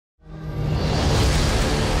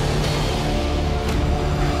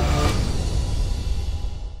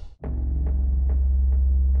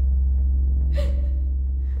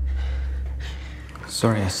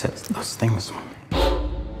Sorry I said those things.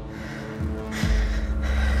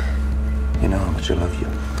 You know how much I love you,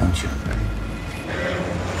 don't you?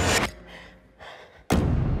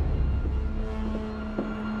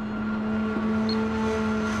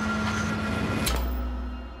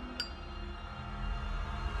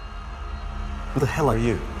 Who the hell are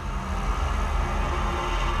you?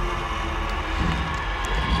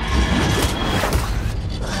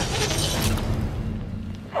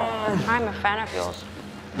 I'm a fan of yours.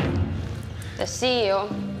 The CEO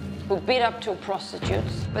who beat up 2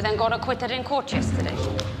 prostitutes, but then got acquitted in court yesterday.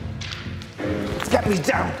 Get me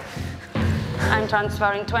down! I'm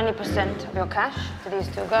transferring 20% of your cash to these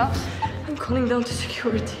 2 girls. I'm calling down to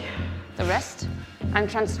security. The rest, I'm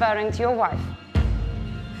transferring to your wife.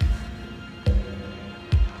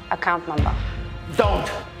 Account number. Don't!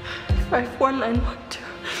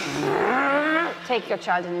 51912. Take your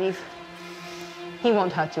child and leave. He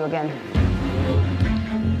won't hurt you again.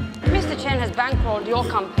 Mr. Chen has bankrolled your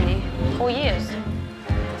company for years.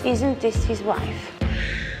 Isn't this his wife?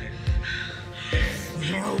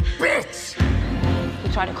 You bitch!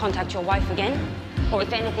 You try to contact your wife again, or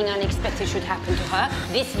if anything unexpected should happen to her,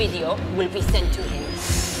 this video will be sent to him.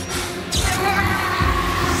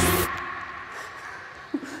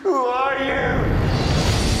 Who are you?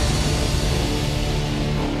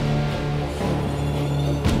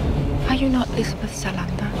 Are you not Elizabeth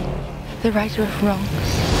Salanda, the writer of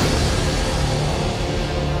Wrongs?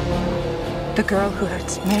 The girl who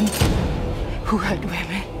hurts men, who hurt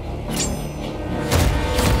women.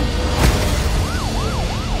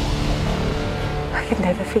 I could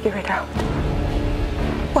never figure it out.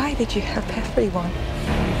 Why did you help everyone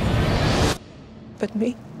but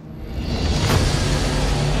me?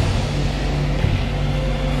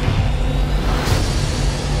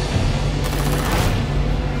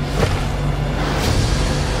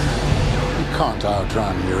 You can't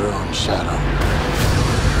outrun your own shadow.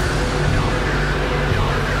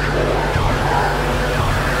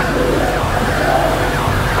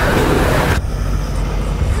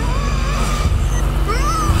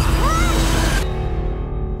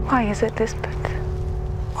 Why is it, Lisbeth?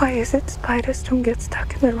 Why is it spiders don't get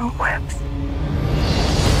stuck in their own webs?